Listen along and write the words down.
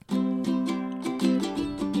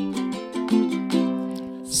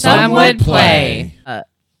Some would play.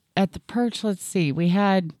 At the Perch, let's see.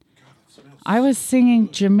 I was singing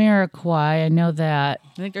Jamiroquai. I know that.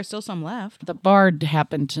 I think there's still some left. The Bard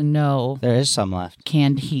happened to know There is some left.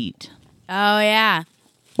 Canned Heat. Oh, yeah.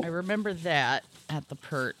 I remember that at the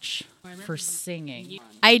Perch for singing.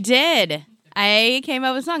 I did. I came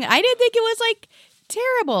up with a song. I didn't think it was, like,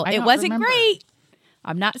 terrible. I It don't wasn't remember. great.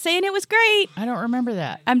 I'm not saying it was great. I don't remember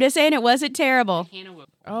that. I'm just saying it wasn't terrible.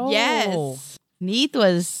 Oh. Yes. Neath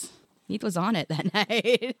was on it that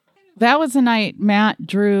night. That was the night Matt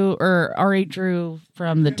drew, or Ari drew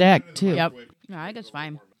from the deck, too. Yep. No, I guess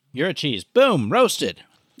fine. You're a cheese. Boom, roasted.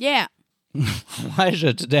 Yeah.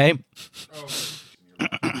 Elijah today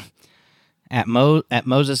at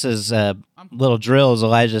Moses's little drills.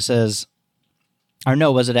 Elijah says, or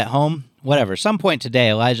no, was it at home? Whatever. Some point today,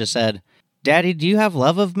 Elijah said, "Daddy, do you have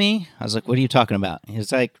love of me?" I was like, "What are you talking about?"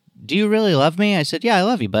 He's like, "Do you really love me?" I said, "Yeah, I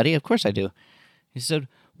love you, buddy. Of course I do." He said,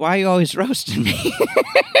 "Why are you always roasting me?"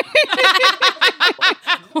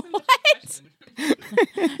 What?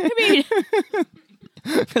 I mean,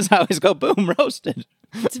 Because I always go boom roasted.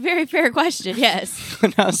 it's a very fair question, yes.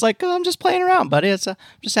 And I was like, "Oh, I'm just playing around, buddy. It's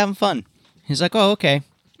just having fun." He's like, "Oh, okay."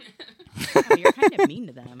 Oh, you're kind of mean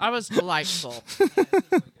to them. I was delightful.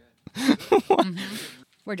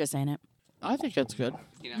 We're just saying it. I think it's good.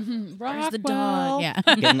 Where's the dog? Yeah.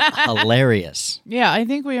 Getting hilarious. Yeah, I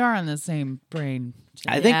think we are on the same brain.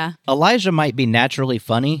 I think Yeah. Elijah might be naturally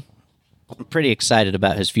funny. I'm pretty excited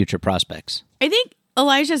about his future prospects. I think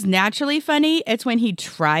Elijah's naturally funny. It's when he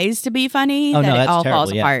tries to be funny Oh, that no, it that's all terrible,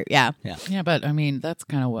 falls yeah. apart. Yeah. Yeah, but I mean, that's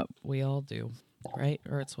kind of what we all do, right?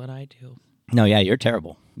 Or it's what I do. No, yeah, you're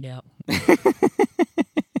terrible. Yep.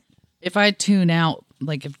 If I tune out,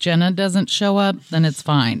 like if Jenna doesn't show up, then it's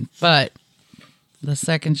fine. But the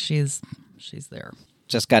second she's there.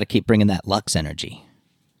 Just got to keep bringing that Lux energy.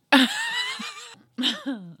 I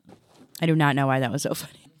do not know why that was so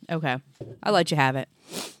funny. Okay. I'll let you have it.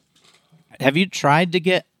 Have you tried to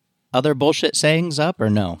get other bullshit sayings up or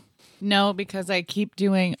no? No, because I keep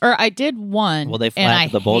doing, or I did one. Will they and flag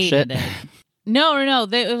I the bullshit? hated it. No,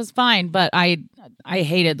 it was fine, but I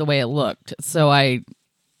hated the way it looked, so I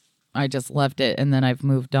just left it, and then I've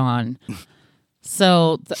moved on.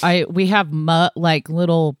 So we have like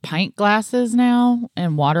little pint glasses now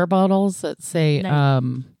and water bottles that say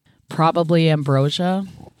probably ambrosia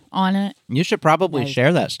on it. You should probably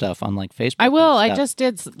share that stuff on like Facebook. I will. I just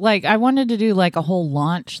did I wanted to do like a whole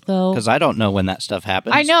launch though. Because I don't know when that stuff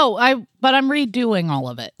happens. I know. But I'm redoing all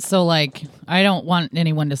of it. So like I don't want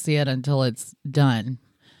anyone to see it until it's done.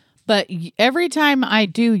 But every time I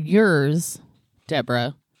do yours,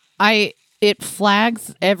 Deborah, it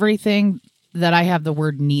flags everything that I have the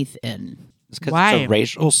word "neath" in. It's because Why? it's a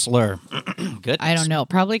racial slur. Good. I don't know.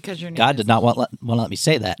 Probably because your name God is- did not want let me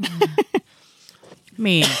say that. I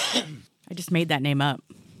mean, I just made that name up.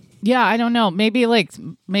 Yeah, I don't know. Maybe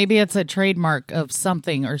it's a trademark of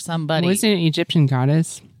something or somebody. Was it an Egyptian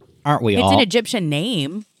goddess? Aren't we It's all? an Egyptian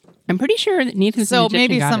name. I'm pretty sure that Neath is an So Egyptian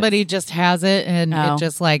maybe goddess. somebody just has it and Oh. it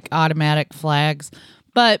just like automatic flags.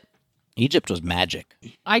 But Egypt was magic.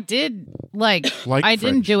 I did like I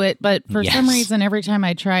didn't French. do it, but for some Yes. reason every time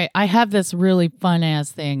I try, I have this really fun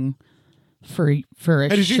ass thing for a Hey,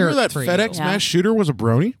 did you hear shirt that for FedEx you. mass shooter was a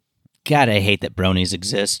brony? God, I hate that bronies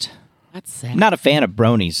exist. That's sad. I'm not a fan of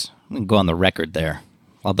bronies. I'm going to go on the record there.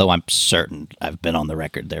 Although I'm certain I've been on the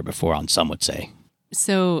record there before on Some Would Say.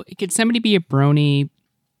 So, could somebody be a brony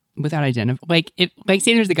without identifying? Like,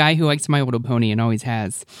 say there's the guy who likes My Little Pony and always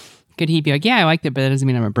has. Could he be like, yeah, I like that, but that doesn't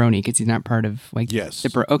mean I'm a brony because he's not part of like Yes.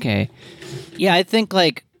 the okay. Yeah, I think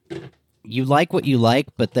like you like what you like,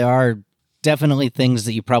 but there are definitely things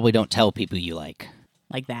that you probably don't tell people you like.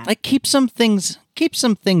 Like that. Like keep some things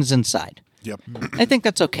inside. Yep. I think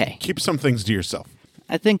that's okay. Keep some things to yourself.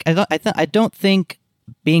 I don't think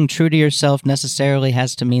being true to yourself necessarily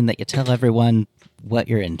has to mean that you tell everyone what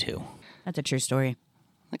you're into. That's a true story.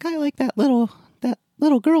 Like I like that little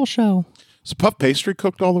girl show. Is puff pastry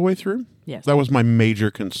cooked all the way through? Yes. That was my major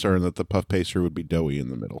concern, that the puff pastry would be doughy in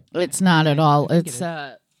the middle. It's not at all. It's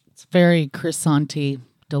very croissanty,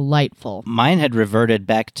 delightful. Mine had reverted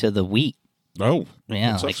back to the wheat. Oh,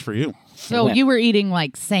 Yeah, that sucks like- for you. So you were eating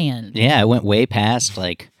like sand. Yeah, it went way past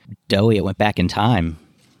like doughy. It went back in time.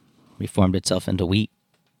 Reformed itself into wheat.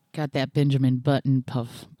 Got that Benjamin Button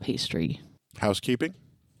puff pastry. Housekeeping?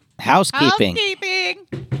 Housekeeping.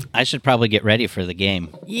 Housekeeping. I should probably get ready for the game.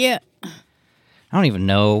 Yeah. I don't even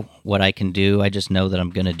know what I can do. I just know that I'm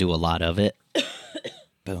going to do a lot of it.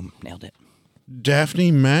 Boom, nailed it.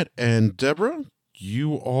 Daphne, Matt, and Deborah,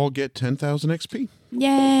 you all get 10,000 XP.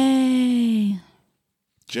 Yay.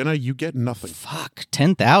 Jenna, you get nothing. Fuck,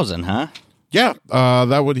 10,000, huh? Yeah,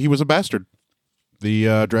 he was a bastard. The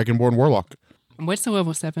Dragonborn Warlock. What's the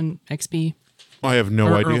level 7 XP? I have no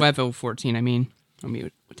Or idea. level 14, I mean. Let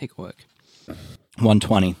me take a look.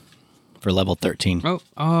 120 for level 13.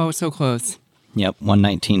 Oh, so close. Yep,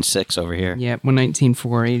 119.6 over here. Yeah,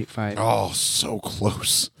 119,485. Oh, so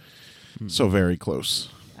close. So very close.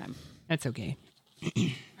 That's okay.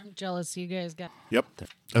 I'm jealous you guys got. Yep. And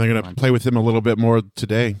they're going to play with him a little bit more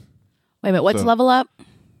today. Wait a minute, what's So- level up?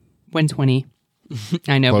 120.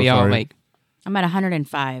 I know, we Close, all are you? like... I'm at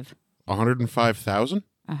 105. 105,000?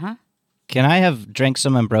 Can I have drank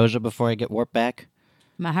some ambrosia before I get warped back?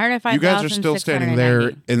 I'm at 105,690. You guys are still standing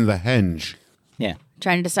there in the henge. Yeah.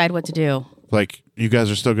 Trying to decide what to do. Like, you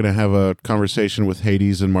guys are still going to have a conversation with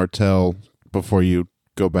Hades and Martel before you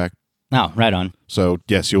go back. Oh, right on. So,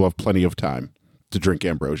 yes, you'll have plenty of time to drink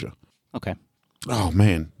ambrosia. Okay. Oh,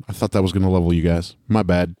 man. I thought that was going to level you guys. My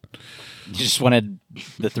bad. You just wanted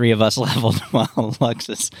the three of us leveled while Lux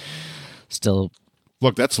is still...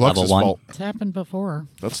 Look, that's Level Lux's one. fault. It's happened before.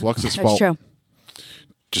 That's Lux's That's fault. true.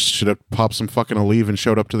 Just should have popped some fucking Aleve and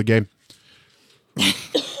showed up to the game.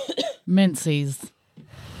 Mincy's.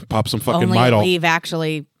 Pop some fucking Only Midol. leave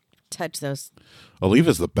actually touch those. Aleve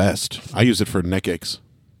is the best. I use it for neck aches.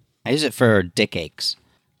 I use it for dick aches.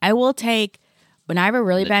 I will take, when I have a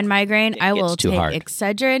really bad migraine, I will gets too take hard.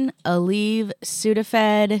 Excedrin, Aleve,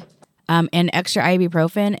 Sudafed, and extra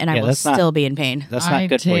ibuprofen, and I Yeah, will that's not- still be in pain. That's not I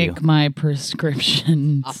good for you. take my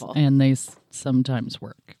prescriptions, Awful. and they sometimes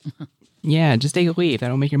work. Yeah, just take a leave.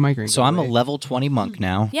 That'll make your migraine So go I'm a away. level 20 monk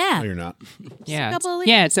now. No, Yeah, you're not. Yeah, couple of it's, leaves.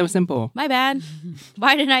 yeah, it's so simple. my bad.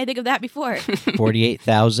 Why didn't I think of that before?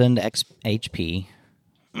 48,000 HP.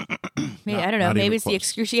 Maybe, I don't know. not Maybe even it's the close.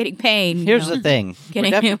 excruciating pain. you Here's know, the thing.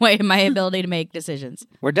 getting in the way of my ability to make decisions.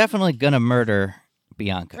 We're definitely going to murder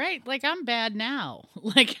Bianca. Right, like I'm bad now.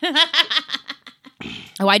 Like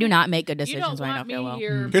Oh, I do not make good you don't decisions when I want don't me feel well.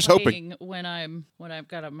 here Here's playing when I've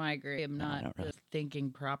got a migraine. I'm not just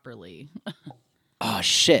thinking properly. Oh,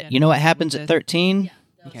 shit. You know what happens at 13?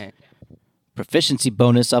 Okay. Proficiency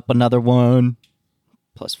bonus up another one.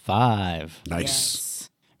 Plus 5. Nice.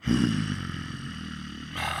 Yes.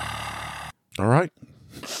 All right.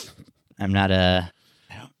 I'm not a...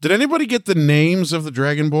 Did anybody get the names of the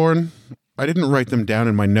Dragonborn? I didn't write them down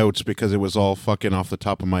in my notes because it was all fucking off the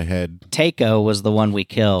top of my head. Takeo was the one we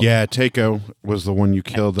killed. Yeah, Takeo was the one you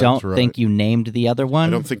killed. Don't That's right. think you named the other one.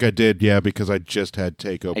 I don't think I did, yeah, because I just had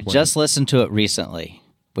Takeo I playing. just listened to it recently,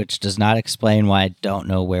 which does not explain why I don't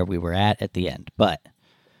know where we were at the end. But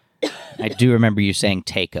I do remember you saying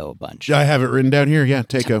Takeo a bunch. I have it written down here, yeah,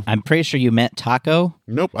 Takeo. I'm pretty sure you meant taco.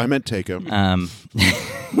 Nope, I meant Takeo.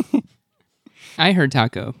 I heard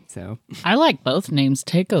taco, so I like both names.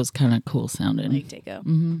 Taco's kind of cool sounding. Like Takeo.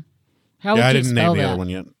 How would Yeah, I you didn't spell name the that? other one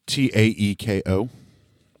yet. Taeko.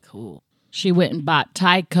 Cool. She went and bought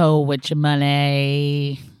Tyco with your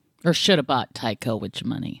money, or should have bought Tyco with your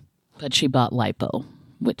money, but she bought Lipo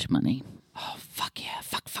with your money. Oh, fuck yeah.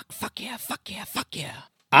 Fuck yeah.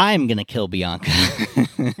 I'm going to kill Bianca.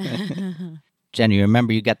 Jen, you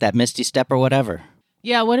remember you got that Misty Step or whatever?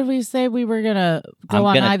 Yeah, what did we say? We were gonna go I'm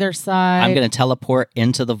on gonna- either side. I'm going to teleport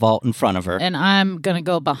into the vault in front of her. and I'm gonna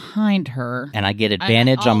go behind her. And I get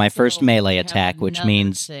advantage on my also first melee have attack, which another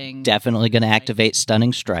means thing. definitely going to activate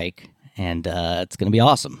Stunning Strike. And it's going to be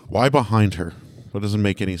awesome. Why behind her? That doesn't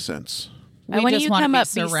make any sense. We I want just you wanna come be up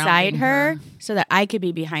beside surrounding her so that I could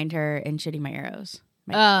be behind her and shooting my arrows.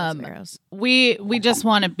 My explosive arrows. We just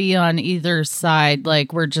want to be on either side.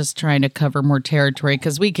 Like we're just trying to cover more territory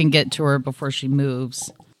because we can get to her before she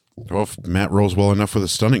moves. Well, if Matt rolls well enough for the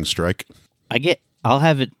stunning strike. I'll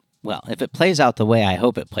have it, well, if it plays out the way I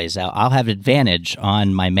hope it plays out, I'll have advantage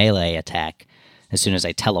on my melee attack as soon as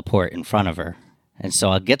I teleport in front of her. And so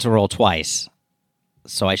I'll get to roll twice.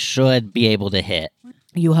 So I should be able to hit.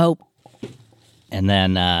 You hope. And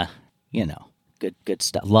then, good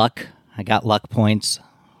stuff. Luck. I got luck points.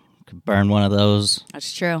 Could burn one of those.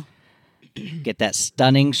 That's true. Get that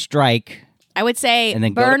stunning strike. I would say And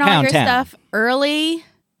then go to burn all your Pound Town. stuff early.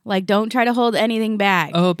 Like, don't try to hold anything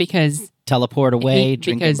back. oh, because Teleport away,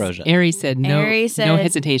 drink because ambrosia. Aries said no, Aries said no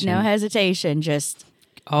hesitation, No hesitation. Just,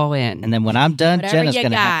 all in. And then when I'm done, Whatever Jenna's you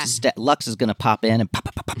going to have got. to step. Lux is going to pop in and pop.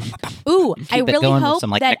 ooh, I Keep it really going with hope some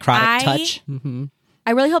like that necrotic touch.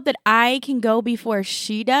 I really hope that I can go before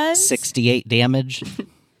she does. 68 damage.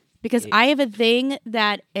 Because I have a thing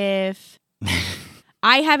that if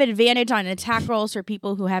I have advantage on attack rolls for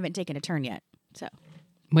people who haven't taken a turn yet. So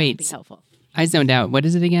be Wait, helpful. I zoned out. What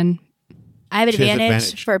is it again? I have She has advantage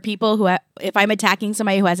advantage. for people who, if I'm attacking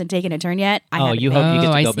somebody who hasn't taken a turn yet. I Oh, have you advantage. hope you get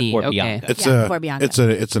Oh, to I go see. before Okay. Bianca. It's Yeah, a before Bianca.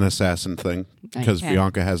 it's an assassin thing because Yeah.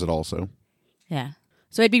 Bianca has it also. Yeah.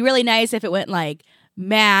 So it'd be really nice if it went like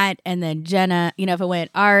Matt and then Jenna. You know, if it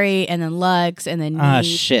went Ari and then Lux and then Ah, me.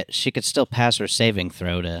 shit. She could still pass her saving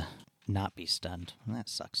throw to not be stunned. That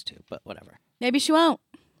sucks too, but whatever. Maybe she won't.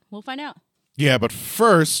 We'll find out. Yeah, but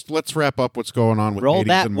first, let's wrap up what's going on with Roll Hades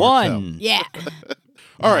that and Martell. one. Yeah.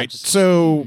 All right, so